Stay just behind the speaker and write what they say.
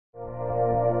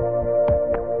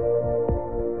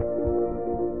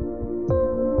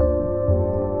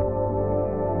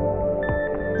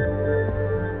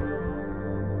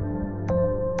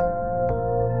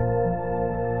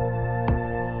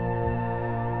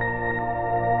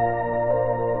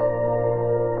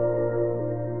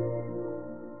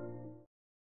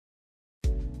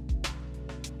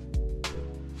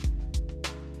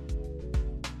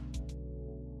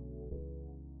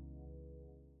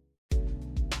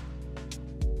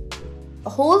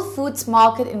Whole Foods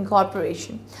Market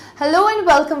Incorporation. Hello and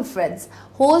welcome friends.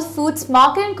 Whole Foods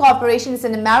Market Incorporation is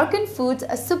an American foods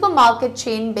supermarket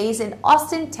chain based in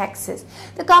Austin, Texas.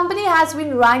 The company has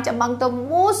been ranked among the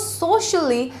most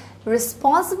socially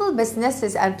responsible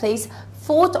businesses and placed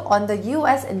fourth on the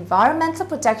U.S. Environmental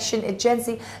Protection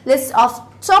Agency list of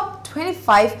top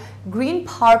 25 green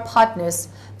power partners.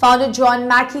 Founder John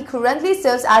Mackey currently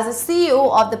serves as the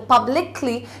CEO of the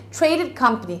publicly traded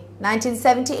company.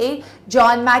 1978,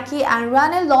 John Mackey and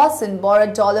Rana Lawson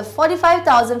borrowed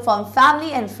 $45,000 from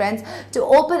family and friends to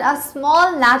open a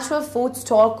small natural food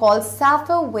store called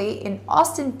Sapphire Way in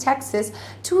Austin, Texas.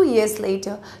 2 years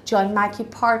later, John Mackey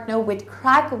partnered with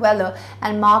Craig Weller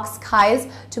and Mark Skiles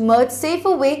to merge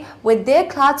Safeway Way with their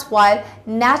Cartwheel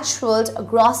Natural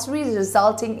Groceries,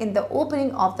 resulting in the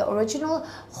opening of the original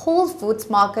Whole Foods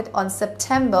Market on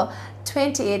September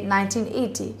 28,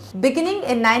 1980. Beginning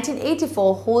in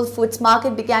 1984, Whole Foods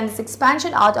Market began its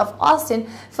expansion out of Austin,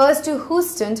 first to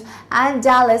Houston and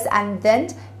Dallas, and then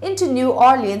into New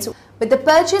Orleans with the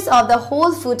purchase of the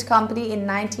Whole Foods Company in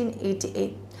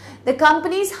 1988. The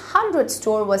company's 100th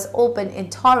store was opened in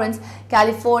Torrance,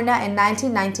 California in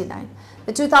 1999.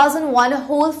 The 2001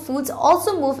 Whole Foods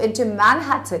also moved into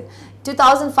Manhattan.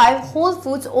 2005, Whole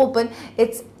Foods opened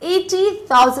its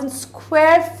 80,000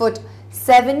 square foot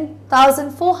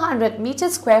 7,400 meter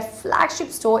square flagship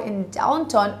store in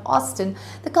downtown Austin.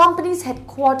 The company's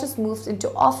headquarters moved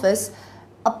into office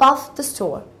above the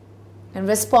store. In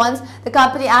response, the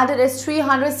company added its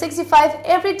 365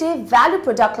 everyday value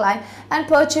product line and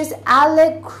purchased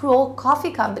Allegro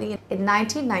Coffee Company in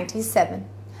 1997.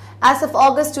 As of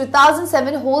August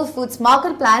 2007, Whole Foods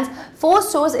Market plans 4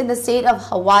 stores in the state of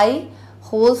Hawaii.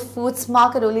 Whole Foods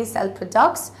Market only sells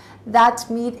products that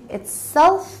meet its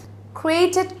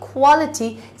self-created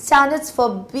quality standards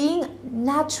for being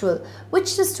natural,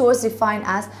 which the stores define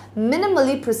as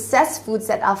minimally processed foods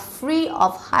that are free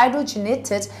of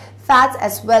hydrogenated fats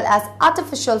as well as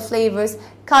artificial flavors,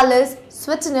 colors,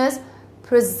 sweeteners,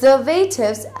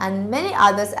 preservatives, and many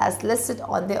others as listed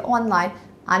on their online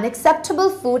unacceptable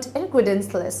food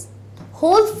ingredients list.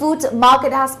 Whole Foods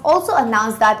Market has also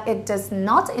announced that it does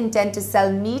not intend to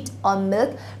sell meat or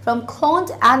milk from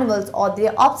cloned animals or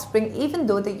their offspring, even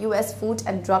though the U.S. Food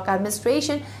and Drug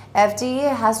Administration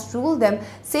 (FDA) has ruled them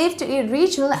safe to eat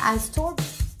regional and store.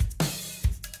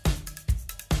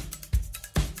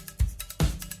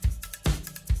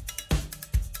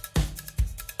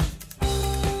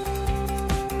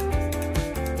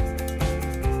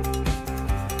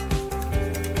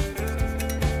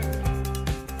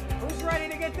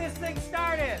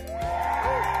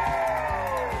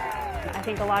 I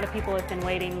think a lot of people have been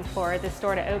waiting for this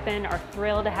store to open, are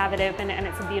thrilled to have it open, and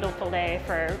it's a beautiful day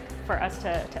for us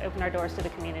to open our doors to the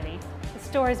community. The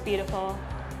store is beautiful.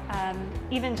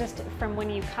 Even just from when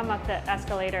you come up the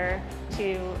escalator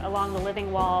to along the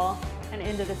living wall and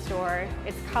into the store,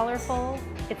 it's colorful,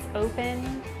 it's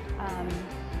open,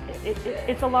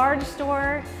 it's a large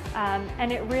store,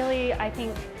 and it really, I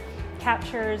think,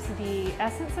 captures the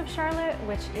essence of Charlotte,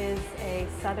 which is a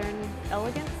southern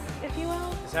elegance, if you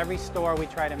will. As every store, we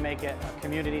try to make it a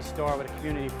community store with a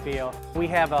community feel. We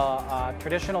have a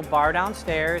traditional bar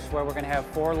downstairs where we're going to have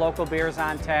 4 local beers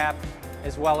on tap,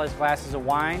 as well as glasses of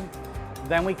wine.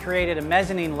 Then we created a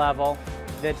mezzanine level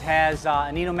that has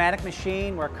an Enomatic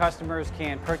machine where customers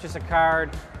can purchase a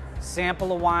card,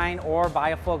 sample a wine, or buy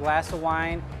a full glass of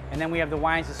wine. And then we have the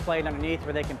wines displayed underneath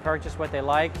where they can purchase what they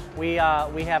like. We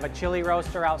have a chili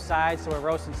roaster outside, so we're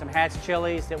roasting some Hatch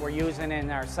chilies that we're using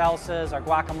in our salsas, our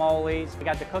guacamoles. We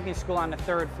got the cooking school on the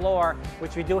 3rd floor,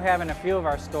 which we do have in a few of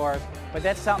our stores, but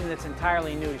that's something that's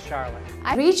entirely new to Charlotte.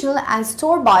 Regional and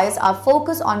store buyers are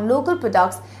focused on local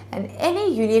products and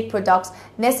any unique products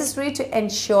necessary to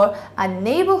ensure a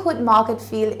neighborhood market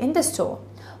feel in the store.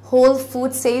 Whole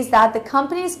Foods says that the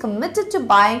company is committed to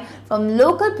buying from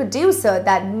local producers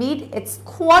that meet its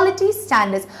quality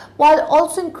standards, while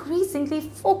also increasingly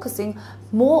focusing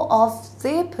more of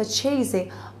their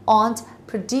purchasing on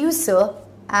producer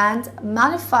and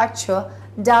manufacturer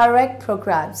direct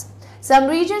programs. Some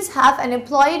regions have an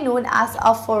employee known as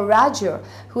a forager,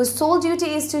 whose sole duty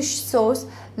is to source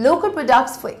local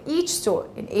products for each store.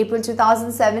 In April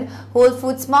 2007, Whole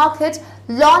Foods Market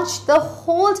launched the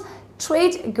Hold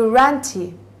Trade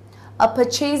Guarantee, a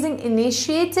purchasing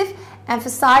initiative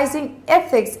emphasizing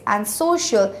ethics and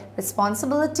social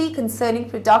responsibility concerning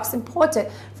products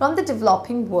imported from the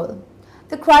developing world.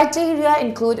 The criteria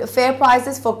include fair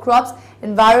prices for crops,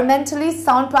 environmentally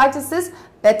sound practices,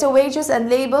 better wages and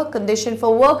labor conditions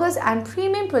for workers, and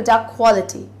premium product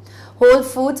quality. Whole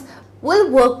Foods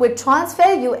will work with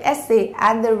Transfair USA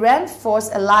and the Reinforce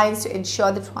Alliance to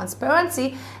ensure the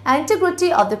transparency and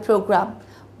integrity of the program.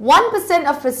 1%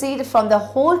 of proceeds from the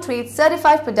Whole Trade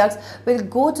certified products will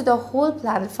go to the Whole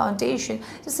Planet Foundation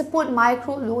to support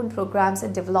micro loan programs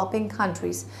in developing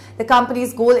countries. The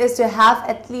company's goal is to have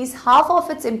at least half of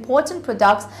its important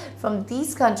products from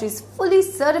these countries fully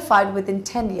certified within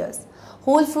 10 years.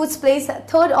 Whole Foods placed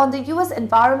third on the U.S.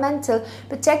 Environmental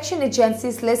Protection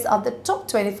Agency's list of the top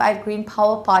 25 green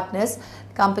power partners.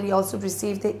 The company also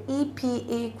received the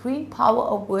EPA Green Power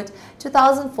Award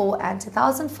 2004 and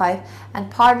 2005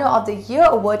 and Partner of the Year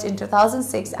Award in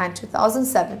 2006 and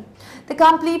 2007. The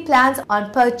company plans on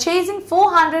purchasing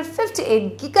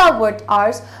 458 gigawatt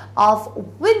hours of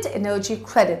wind energy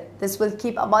credit. This will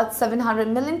keep about 700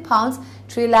 million pounds,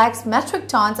 3 lakhs metric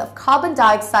tons of carbon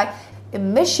dioxide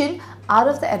emission out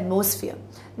of the atmosphere.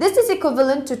 This is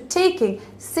equivalent to taking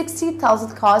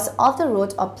 60,000 cars off the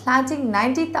road or planting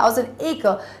 90,000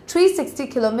 acre 360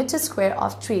 km square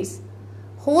of trees.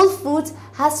 Whole Foods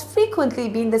has frequently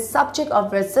been the subject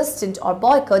of resistance or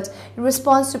boycott in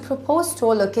response to proposed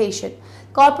store location.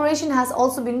 The corporation has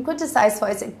also been criticized for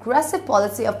its aggressive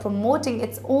policy of promoting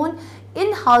its own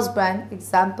in-house brand,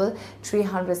 example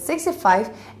 365,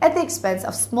 at the expense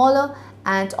of smaller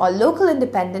and/or local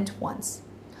independent ones.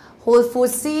 Whole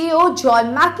Foods CEO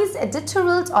John Mackey's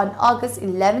editorial on August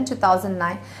 11,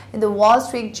 2009 in the Wall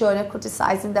Street Journal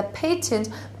criticizing the Patent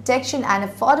Protection and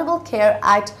Affordable Care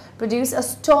Act produced a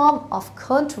storm of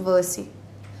controversy.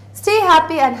 Stay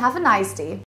happy and have a nice day.